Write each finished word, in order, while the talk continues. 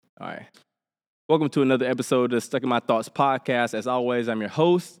All right. Welcome to another episode of the Stuck in My Thoughts podcast. As always, I'm your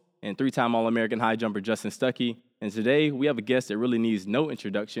host and three-time All-American high jumper Justin Stuckey. And today we have a guest that really needs no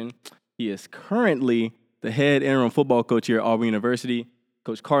introduction. He is currently the head interim football coach here at Auburn University.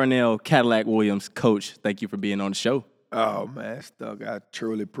 Coach Carnell, Cadillac Williams. Coach, thank you for being on the show. Oh man, Stuck! I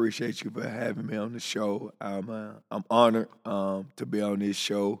truly appreciate you for having me on the show. I'm honored to be on this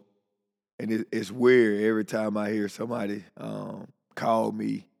show, and it's weird every time I hear somebody call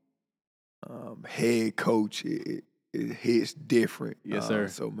me head coach. It hits different. Yes, sir.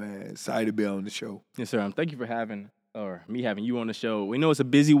 So man, excited to be on the show. Yes, sir. Thank you for having you on the show. We know it's a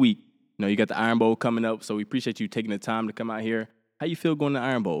busy week. You know, you got the Iron Bowl coming up, so we appreciate you taking the time to come out here. How you feel going to the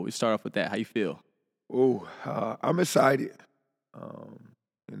Iron Bowl? We start off with that. How you feel? Oh, I'm excited.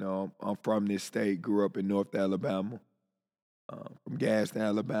 I'm from this state, grew up in North Alabama, from Gadsden,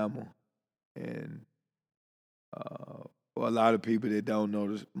 Alabama. And for a lot of people that don't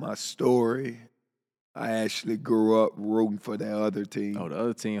know my story, I actually grew up rooting for that other team. Oh, the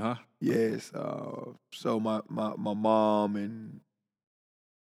other team, huh? Yes. So my mom and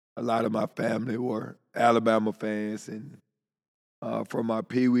a lot of my family were Alabama fans, and from my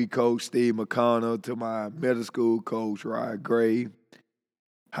Pee Wee coach, Steve McConnell, to my middle school coach, Ryan Gray,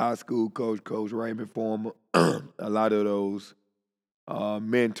 high school coach, Coach Raymond Former, a lot of those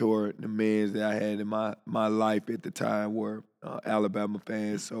mentored the men that I had in my life at the time were Alabama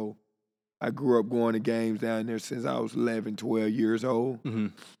fans. So I grew up going to games down there since I was 11, 12 years old. Mm-hmm.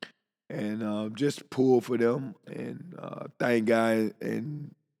 And just pulled for them. And thank God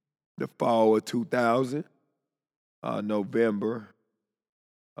in the fall of 2000, November,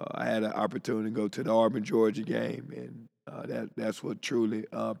 I had an opportunity to go to the Auburn, Georgia game, and that's what truly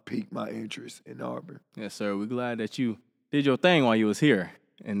piqued my interest in Auburn. Yes, sir. We're glad that you did your thing while you was here.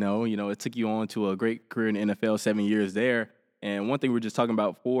 And it took you on to a great career in the NFL, 7 years there. And one thing we were just talking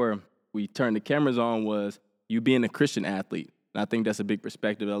about before we turned the cameras on was you being a Christian athlete. And I think that's a big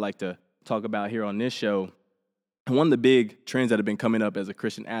perspective I like to talk about here on this show. And one of the big trends that have been coming up as a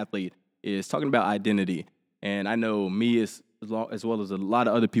Christian athlete is talking about identity. And I know me as well as a lot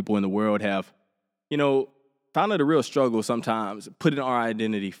of other people in the world have, found it a real struggle sometimes putting our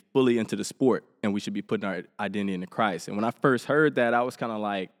identity fully into the sport, and we should be putting our identity into Christ. And when I first heard that, I was kind of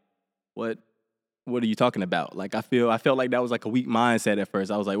like, what are you talking about? Like, I felt like that was like a weak mindset at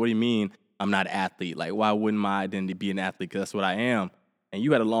first. I was like, what do you mean I'm not an athlete? Like, why wouldn't my identity be an athlete? Because that's what I am. And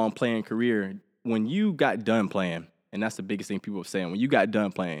you had a long playing career. When you got done playing, and that's the biggest thing people are saying, when you got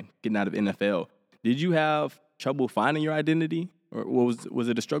done playing, getting out of NFL, did you have trouble finding your identity? Or was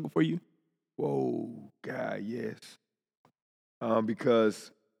it a struggle for you? Whoa, God, yes.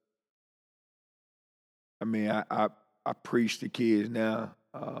 Because I preach to kids now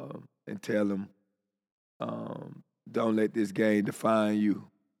and tell them, don't let this game define you,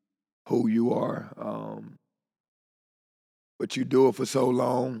 who you are. But you do it for so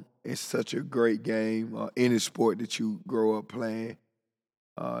long. It's such a great game. Any sport that you grow up playing,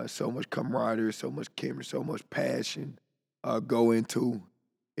 so much camaraderie, so much chemistry, so much passion go into.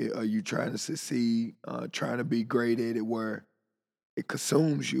 Are you trying to succeed, trying to be great at it where it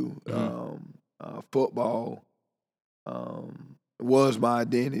consumes you? Mm-hmm. Football was my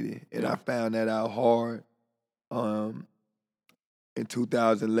identity, and I found that out hard. In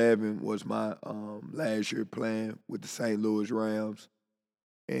 2011 was my last year playing with the St. Louis Rams.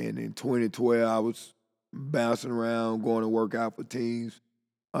 And in 2012, I was bouncing around, going to work out for teams,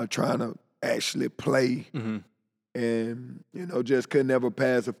 trying to actually play. Mm-hmm. And, just could never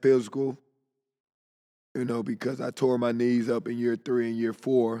pass a physical, because I tore my knees up in year 3 and year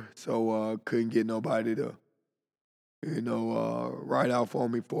 4. So couldn't get nobody to, write out for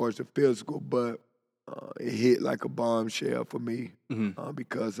me for as a physical. But it hit like a bombshell for me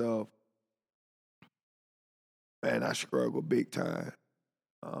because of, man, I struggled big time.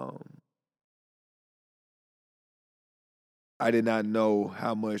 I did not know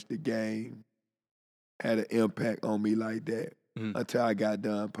how much the game had an impact on me like that until I got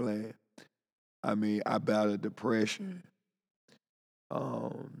done playing. I battled depression.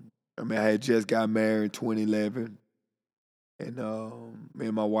 I had just got married in 2011. And me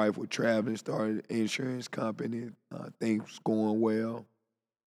and my wife were traveling, started an insurance company. Things was going well.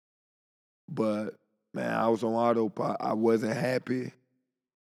 But, man, I was on autopilot. I wasn't happy.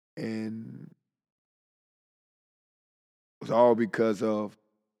 And it was all because of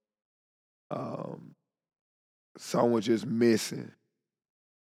someone just missing.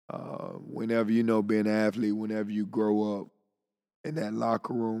 Whenever, being an athlete, whenever you grow up in that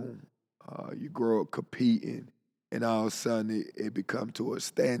locker room, you grow up competing, and all of a sudden it becomes to a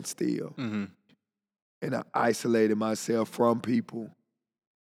standstill. Mm-hmm. And I isolated myself from people.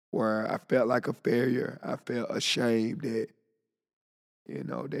 where I felt like a failure. I felt ashamed that,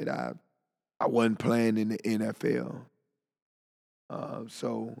 that I wasn't playing in the NFL.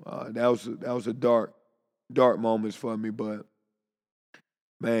 So that was a dark moments for me. But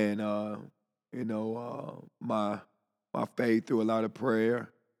man, my faith through a lot of prayer,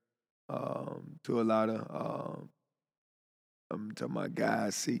 to a lot of to my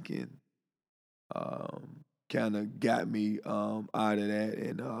God seeking, kind of got me out of that.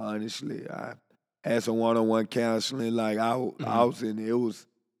 And honestly, I had some one-on-one counseling. Like I was in it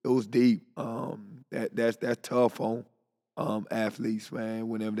was deep. That's tough on athletes, man.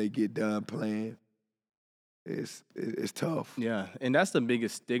 Whenever they get done playing, it's tough. Yeah, and that's the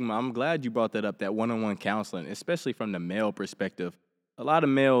biggest stigma. I'm glad you brought that up, that one-on-one counseling, especially from the male perspective. A lot of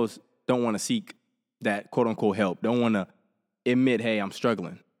males don't want to seek that quote-unquote help, don't want to admit, hey, I'm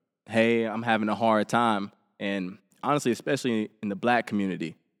struggling. Hey, I'm having a hard time. And honestly, especially in the black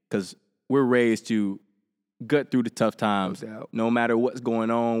community, because we're raised to gut through the tough times. No matter what's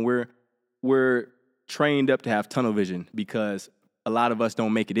going on, we're trained up to have tunnel vision because a lot of us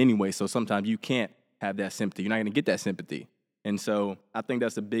don't make it anyway. So sometimes you can't have that sympathy. You're not going to get that sympathy. And so I think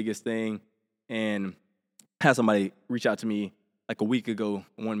that's the biggest thing. And had somebody reach out to me like a week ago,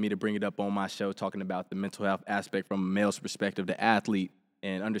 wanted me to bring it up on my show, talking about the mental health aspect from a male's perspective, the athlete,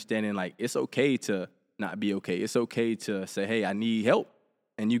 and understanding like it's okay to not be okay. It's okay to say, hey, I need help.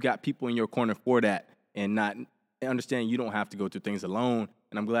 And you got people in your corner for that, and not understand you don't have to go through things alone.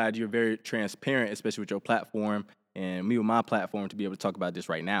 And I'm glad you're very transparent, especially with your platform and me with my platform, to be able to talk about this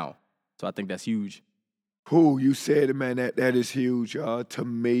right now. So I think that's huge. Who you said it, man. That is huge. To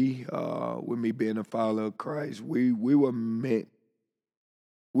me, with me being a follower of Christ, we were meant.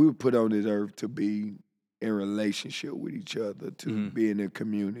 We were put on this earth to be in relationship with each other, to be in a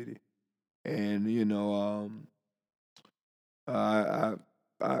community, and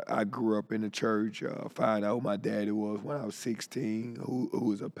I grew up in a church. Found out who my daddy was when I was 16, who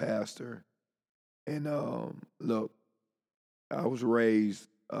was a pastor, and look, I was raised.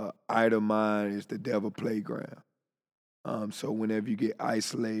 Idle mind is the devil playground. So whenever you get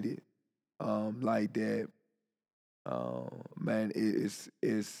isolated like that, man,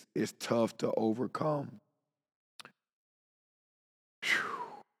 it's tough to overcome. Whew.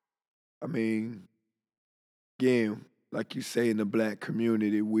 I mean, again, like you say, in the black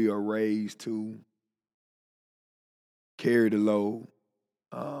community, we are raised to carry the load,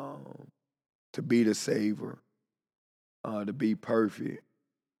 to be the savior, to be perfect,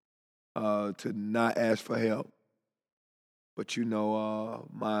 to not ask for help. But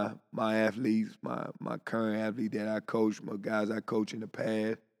my athletes, my current athlete that I coach, my guys I coach in the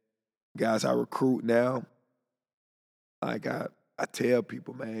past, guys I recruit now, like I tell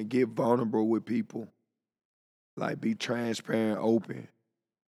people, man, get vulnerable with people. Like be transparent, open.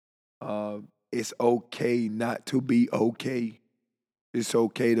 It's okay not to be okay. It's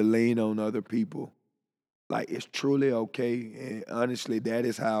okay to lean on other people. Like it's truly okay. And honestly, that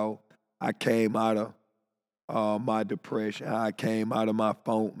is how I came out of my depression. How I came out of my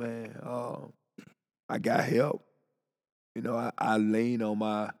funk, man. I got help. I lean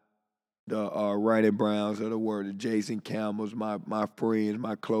on the Randy Browns of the world, the Jason Campbells, my friends,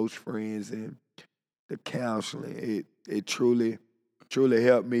 my close friends, and the counseling. It truly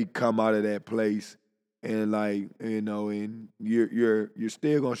helped me come out of that place. And and you're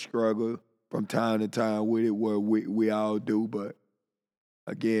still gonna struggle from time to time with it, where we all do. But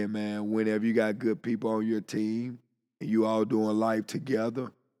again, man, whenever you got good people on your team and you all doing life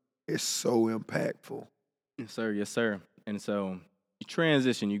together, it's so impactful. Yes, sir. Yes, sir. And so you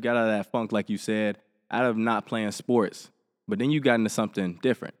transition, you got out of that funk, like you said, out of not playing sports, but then you got into something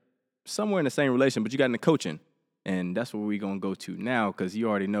different, somewhere in the same relation, but you got into coaching. And that's where we're going to go to now, because you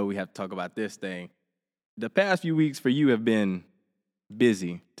already know we have to talk about this thing. The past few weeks for you have been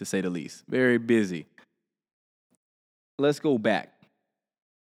busy, to say the least. Very busy. Let's go back.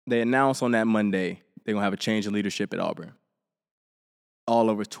 They announced on that Monday they're going to have a change in leadership at Auburn.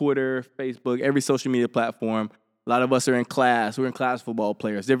 All over Twitter, Facebook, every social media platform. A lot of us are in class. We're in class football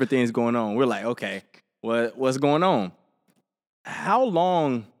players. Different things going on. We're like, okay, what's going on? How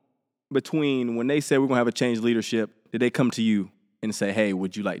long between when they said we're going to have a change in leadership did they come to you and say, hey,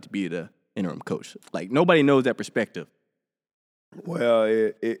 would you like to be the interim coach? Like, nobody knows that perspective. Well,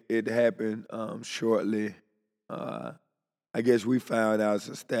 it happened shortly. I guess we found out as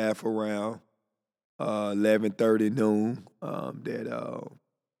a staff around 11:30 noon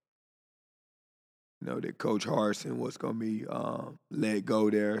that Coach Harsin was gonna be let go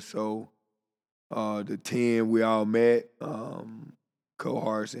there. So the 10 we all met, Coach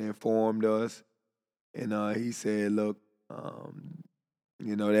Harsin informed us, and he said, "Look,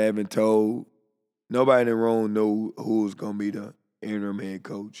 They haven't told nobody in the room knew who was gonna be the interim head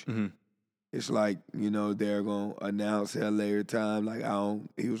coach. Mm-hmm. It's like, they're gonna announce at a later time.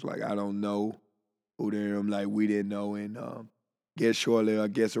 He was like, I don't know who the interim, like we didn't know. And guess shortly, I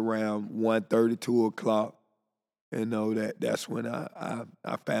guess around 1:30, 2 o'clock, that's when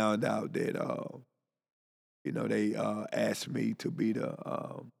I found out that they asked me to be the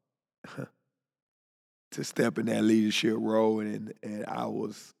to step in that leadership role, and I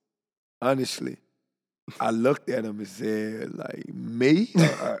was honestly, I looked at him and said, like, me?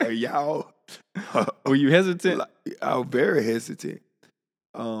 Are y'all? Were you hesitant? I was very hesitant,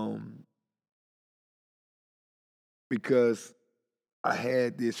 because I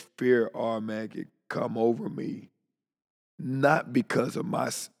had this fear automatically come over me, not because of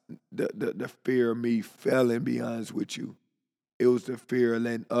the fear of me failing. Be honest with you, it was the fear of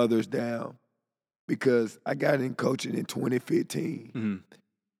letting others down, because I got in coaching in 2015. Mm-hmm.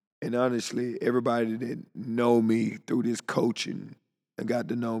 And honestly, everybody that know me through this coaching and got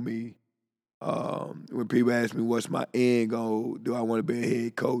to know me, when people ask me what's my end goal, do I want to be a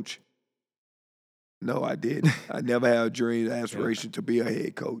head coach? No, I didn't. I never had a dream, aspiration to be a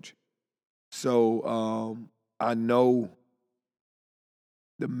head coach. So I know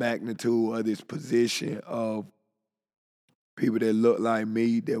the magnitude of this position of people that look like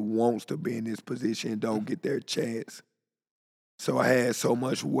me that wants to be in this position and don't get their chance. So I had so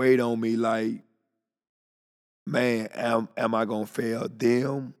much weight on me, like, man, am I gonna fail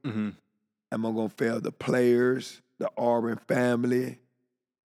them? Mm-hmm. Am I gonna fail the players, the Auburn family?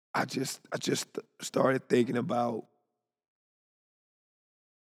 I just started thinking about,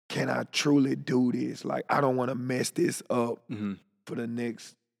 can I truly do this? Like, I don't want to mess this up Mm-hmm. for the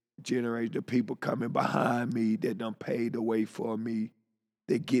next generation, the people coming behind me that done paved the way for me,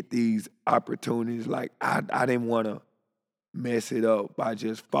 that get these opportunities. Like, I didn't want to mess it up by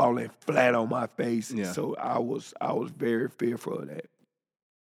just falling flat on my face. Yeah. So I was very fearful of that.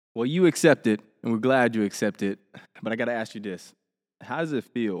 Well, you accepted, and we're glad you accepted. But I got to ask you this. How does it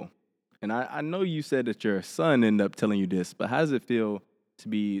feel? And I know you said that your son ended up telling you this, but how does it feel to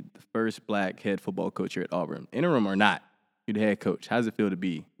be the first black head football coach here at Auburn? Interim or not, you're the head coach. How does it feel to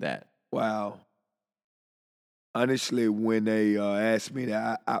be that? Wow. Honestly, when they asked me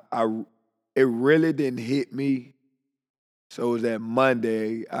that, it really didn't hit me. So it was that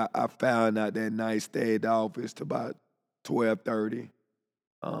Monday, I found out that night, stayed at the office till about 12:30.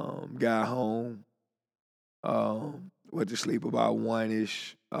 Got home, went to sleep about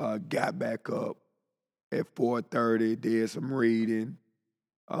 1-ish, got back up at 4:30, did some reading,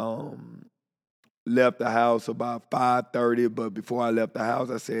 left the house about 5:30, but before I left the house,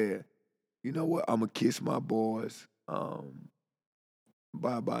 I said, you know what, I'm going to kiss my boys.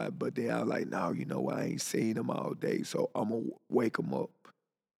 Bye-bye. But then I was like, no, you know what, I ain't seen them all day, so I'm going to wake them up.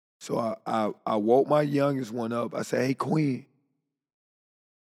 So I woke my youngest one up. I said, hey, Quinn,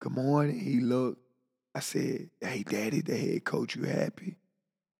 good morning. He looked. I said, hey, Daddy, the head coach, you happy?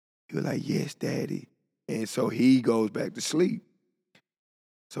 He was like, yes, Daddy. And so he goes back to sleep.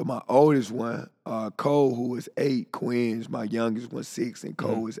 So my oldest one, Cole, who is 8, Quinn's my youngest one, 6, and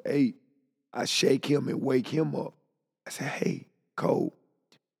Cole is 8. I shake him and wake him up. I said, hey, Cole,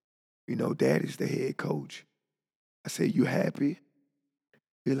 Daddy's the head coach. I said, you happy?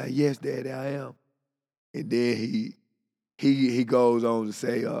 He's like, yes, Daddy, I am. And then he goes on to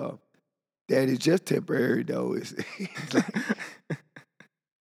say, Daddy's just temporary though. It's like,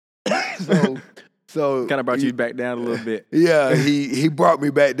 so Kind of brought you back down a little bit. Yeah, he brought me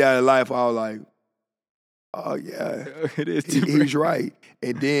back down to life. I was like, oh yeah, It is temporary. he's right.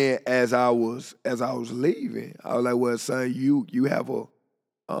 And then as I was leaving, I was like, well, son, you have a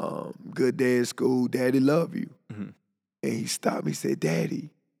good day at school. Daddy love you. Mm-hmm. And he stopped me, said,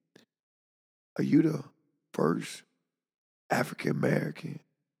 Daddy, are you the first African American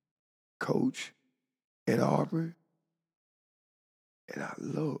coach at Auburn? And I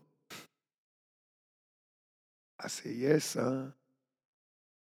looked. I said, yes, son.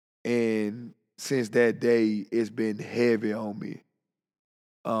 And since that day, it's been heavy on me.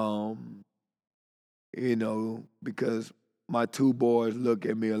 Because my 2 boys look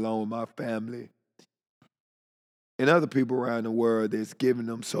at me along with my family and other people around the world that's giving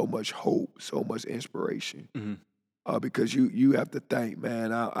them so much hope, so much inspiration. Mm-hmm. Because you have to think,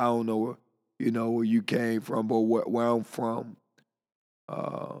 man, I don't know where you came from, but where I'm from,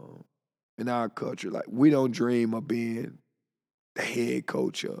 in our culture, like, we don't dream of being the head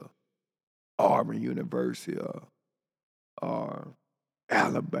coach of Auburn University or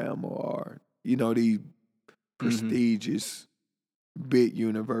Alabama or, these prestigious big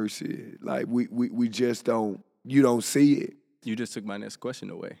university. Like, we just don't, you don't see it. You just took my next question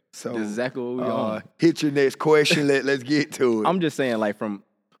away. So That's exactly what we on. Hit your next question. Let's get to it. I'm just saying,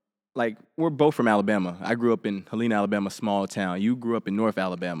 we're both from Alabama. I grew up in Helena, Alabama, small town. You grew up in North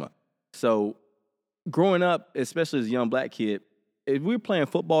Alabama. So growing up, especially as a young black kid, if we're playing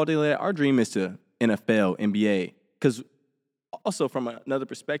football today, our dream is to NFL, NBA. Because also from another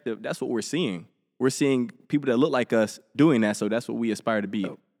perspective, that's what we're seeing. We're seeing people that look like us doing that, so that's what we aspire to be.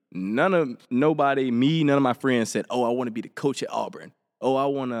 None of my friends said, oh, I want to be the coach at Auburn. Oh, I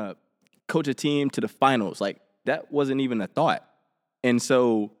want to coach a team to the finals. Like, that wasn't even a thought. And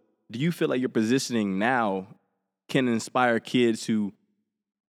so do you feel like your positioning now can inspire kids who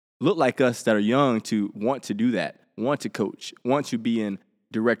look like us that are young to want to do that, want to coach, want to be in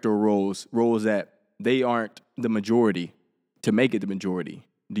director roles that they aren't the majority, to make it the majority?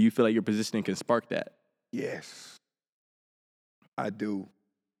 Do you feel like your positioning can spark that? Yes, I do.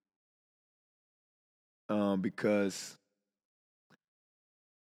 Because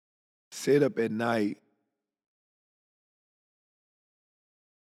sit up at night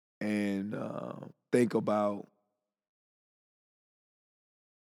and think about,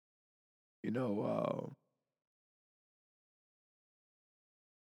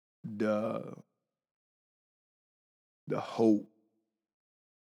 the hope,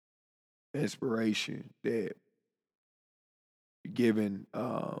 inspiration that you're giving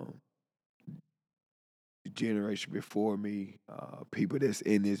the generation before me, people that's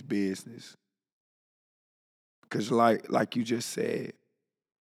in this business. Because like you just said,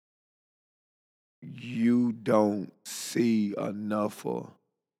 you don't see enough of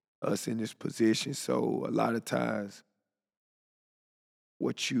us in this position. So a lot of times,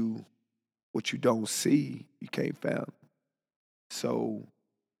 what you don't see, you can't fathom. So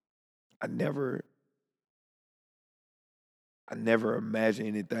I never imagined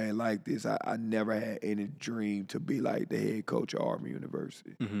anything like this. I never had any dream to be like the head coach of Auburn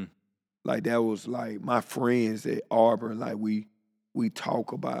University. Mm-hmm. Like, that was like my friends at Auburn. Like, we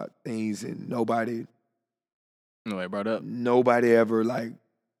talk about things, and nobody brought up. Nobody ever like,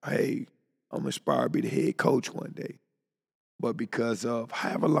 hey, I'm inspired to be the head coach one day. But because of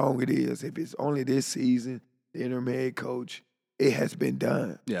however long it is, if it's only this season, the interim head coach, it has been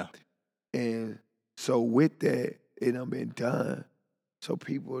done. Yeah. And so with that, it done been done. So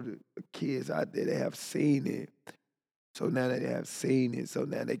people, the kids out there that have seen it, so now that they have seen it, so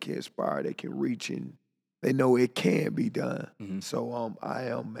now they can aspire, they can reach, and they know it can be done. Mm-hmm. So I'm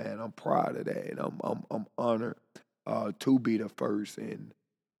proud of that, and I'm honored to be the first, and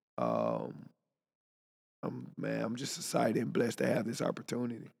I'm just excited and blessed to have this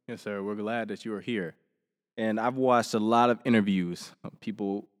opportunity. Yes, sir. We're glad that you are here. And I've watched a lot of interviews,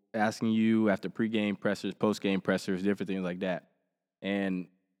 people asking you after pregame pressers, postgame pressers, different things like that. And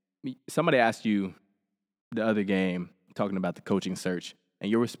somebody asked you the other game, talking about the coaching search,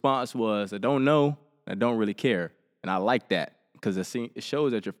 and your response was, I don't know, I don't really care. And I like that, because it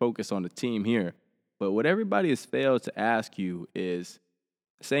shows that you're focused on the team here. But what everybody has failed to ask you is,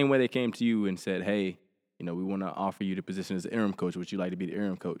 the same way they came to you and said, hey, we want to offer you the position as the interim coach. Would you like to be the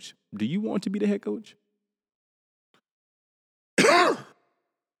interim coach? Do you want to be the head coach?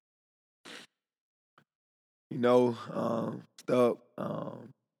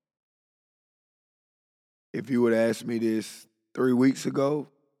 If you would ask me this 3 weeks ago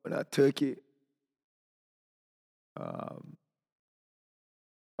when I took it, I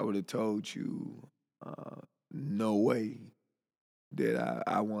would have told you no way that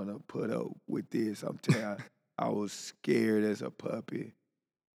I want to put up with this. I'm telling you, I was scared as a puppy.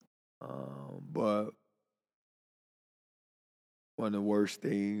 But one of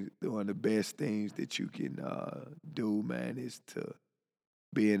the best things that you can do, man, is to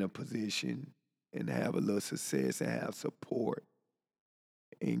be in a position and have a little success and have support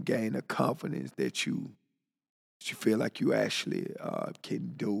and gain a confidence that you feel like you actually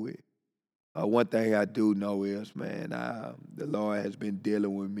can do it. One thing I do know is, man, the Lord has been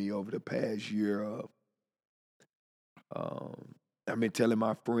dealing with me over the past year. I've been telling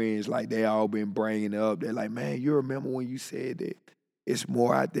my friends, like, they all been bringing it up. They're like, man, you remember when you said that it's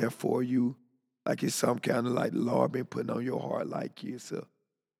more out there for you? Like, it's some kind of, like, the Lord been putting on your heart, like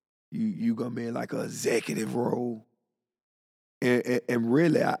you gonna be in like an executive role. And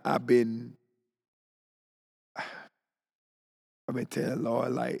really, I've been telling the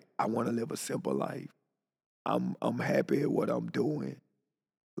Lord, like, I want to live a simple life. I'm happy at what I'm doing.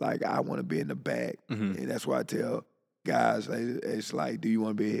 Like, I want to be in the back. Mm-hmm. And that's why I tell guys, it's like, do you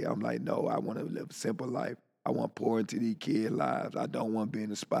want to be here? I'm like, no, I want to live a simple life. I want to pour into these kids' lives. I don't want to be in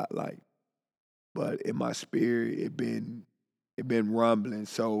the spotlight. But in my spirit, it been rumbling.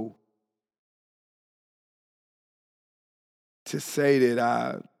 So to say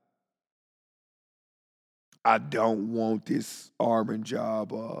that I don't want this Auburn job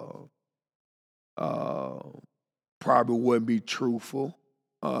probably wouldn't be truthful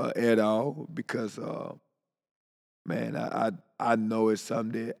at all because man, I know it's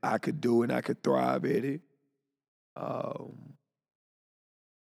something that I could do and I could thrive at it.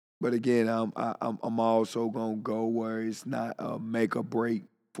 But again, I'm also gonna go where it's not a make or break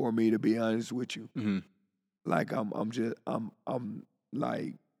for me, to be honest with you. Mm-hmm. Like I'm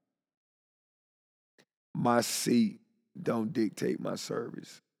like my seat don't dictate my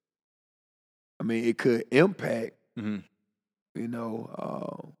service. I mean, it could impact, you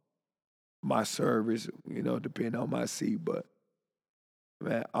know, my service, you know, depending on my seat. But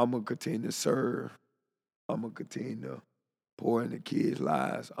man, I'm gonna continue to serve. I'm gonna continue to pour into kids'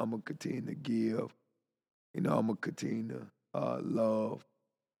 lives. I'm gonna continue to give. You know, I'm gonna continue to love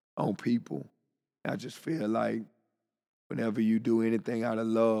on people. I just feel like whenever you do anything out of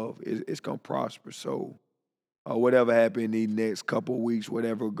love, it's gonna prosper. So, whatever happen these next couple of weeks,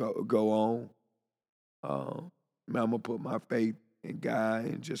 whatever go on, I'm gonna put my faith in God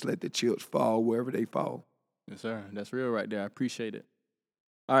and just let the chips fall wherever they fall. Yes, sir. That's real right there. I appreciate it.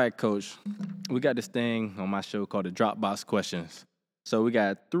 All right, Coach. We got this thing on my show called the Dropbox Questions. So we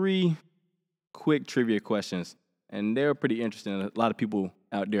got 3 quick trivia questions, and they're pretty interesting. A lot of people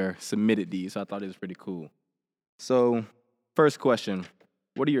out there submitted these, so I thought it was pretty cool. So, first question,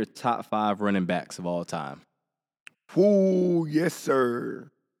 what are your top 5 running backs of all time? Ooh, yes, sir.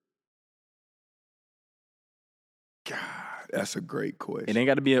 God, that's a great question. It ain't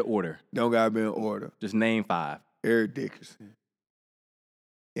got to be in order. Don't gotta be in order. Just name 5. Eric Dickerson,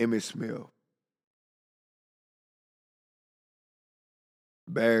 Emmitt Smith,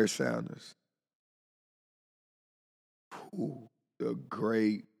 Barry Sanders. Ooh, the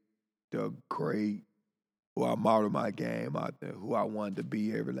great, who I modeled my game out there, who I wanted to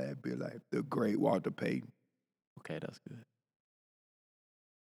be every last bit like, the great Walter Payton. Okay, that's good.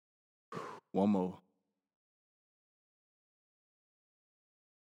 One more.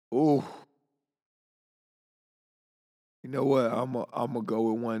 Ooh. You know what? I'm gonna go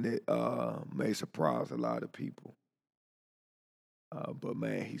with one that may surprise a lot of people. But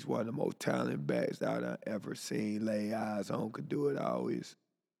man, he's one of the most talented backs that I've ever seen, lay eyes on, could do it always.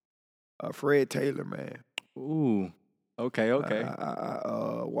 Fred Taylor, man. Ooh. Okay.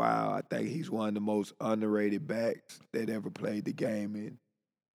 Wow, I think he's one of the most underrated backs that ever played the game,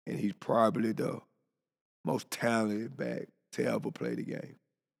 and he's probably the most talented back to ever play the game.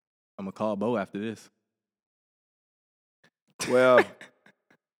 I'm going to call Bo after this. Well,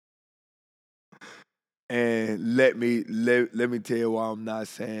 and let me tell you why I'm not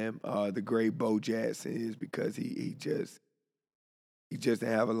saying the great Bo Jackson is because he just didn't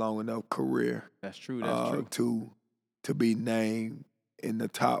have a long enough career. That's true. That's true. To be named in the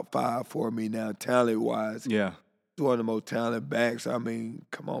top 5 for me now, talent wise. Yeah. He's one of the most talented backs. I mean,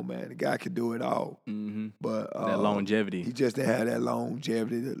 come on, man, the guy can do it all. Mm-hmm. But that longevity. He just didn't have that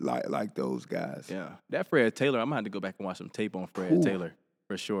longevity like those guys. Yeah. That Fred Taylor, I'm gonna have to go back and watch some tape on Fred Taylor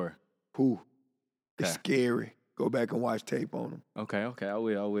for sure. It's scary. Go back and watch tape on him. Okay, I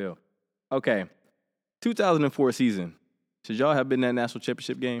will. Okay. 2004 season. Should y'all have been in that national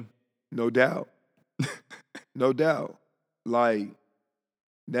championship game? No doubt. No doubt. Like,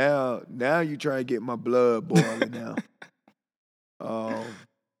 now you trying to get my blood boiling now.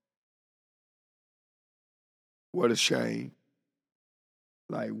 What a shame.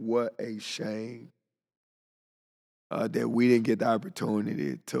 Like, what a shame that we didn't get the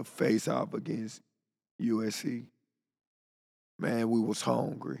opportunity to face off against USC. Man, we was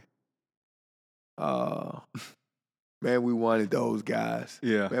hungry. Man, we wanted those guys.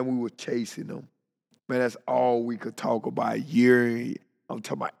 Yeah. Man, we were chasing them. Man, that's all we could talk about year. I'm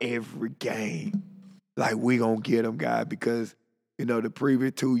talking about every game. Like, we gonna get them, guys, because, you know, the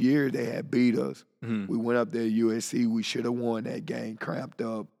previous 2 years they had beat us. Mm-hmm. We went up there at USC. We should have won that game, cramped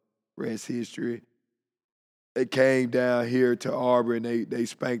up, rest history. They came down here to Auburn. They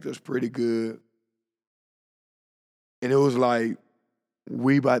spanked us pretty good. And it was like,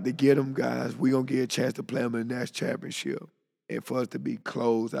 we about to get them, guys. We gonna get a chance to play them in the national championship. And for us to be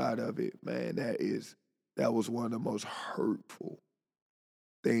closed out of it, man, that was one of the most hurtful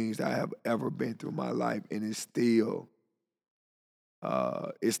things I have ever been through in my life. And it still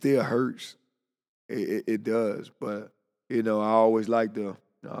hurts. It does. But, you know, I always like to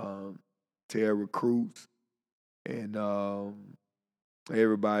tell recruits and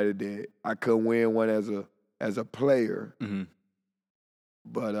everybody that I couldn't win one as a player. Mm-hmm.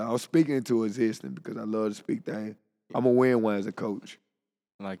 But I was speaking into existence because I love to speak things. I'm going to win one as a coach.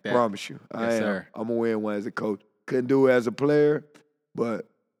 Like that. Promise you. Yes, sir. I'm going to win one as a coach. couldn't do it as a player, but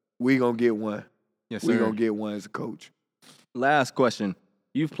we gonna get one. Yes, We sir. gonna get one as a coach. Last question.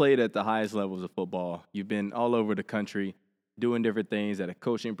 You've played at the highest levels of football. You've been all over the country doing different things at a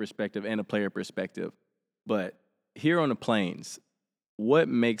coaching perspective and a player perspective. But here on the Plains, what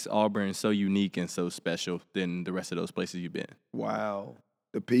makes Auburn so unique and so special than the rest of those places you've been? Wow,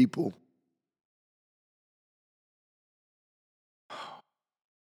 the people.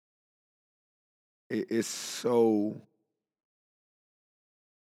 It's so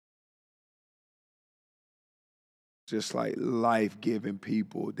just like life-giving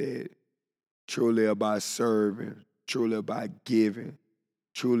people that truly about serving, truly about giving,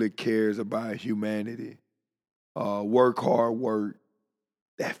 truly cares about humanity. Work hard, work.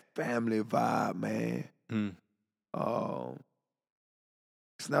 That family vibe, man.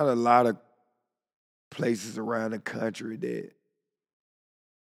 It's not a lot of places around the country that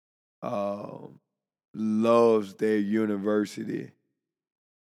loves their university.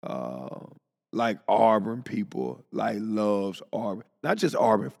 Like Auburn people, like loves Auburn. Not just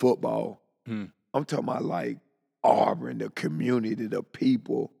Auburn football. I'm talking about like Auburn, the community, the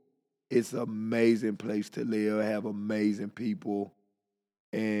people. It's an amazing place to live, have amazing people.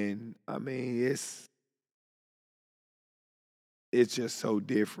 And I mean, it's just so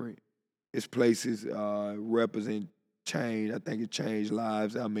different. It's places represent change. I think it changed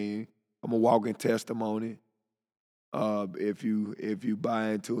lives. I mean, I'm a walking testimony. If you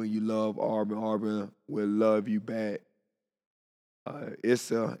buy into it and you love Auburn, Auburn will love you back.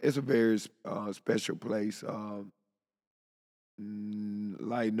 It's a very special place,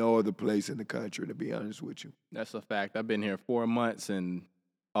 like no other place in the country, to be honest with you. That's a fact. I've been here 4 months, and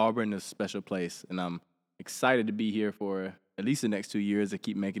Auburn is a special place, and I'm excited to be here for at least the next 2 years to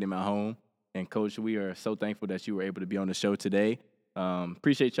keep making it my home. And, Coach, we are so thankful that you were able to be on the show today.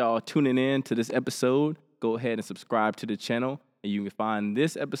 Appreciate y'all tuning in to this episode. Go ahead and subscribe to the channel, and you can find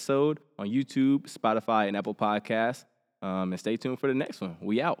this episode on YouTube, Spotify, and Apple Podcasts. And stay tuned for the next one.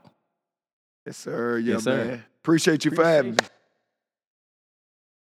 We out. Yes, sir. Yes, sir. Man. Appreciate you for having me.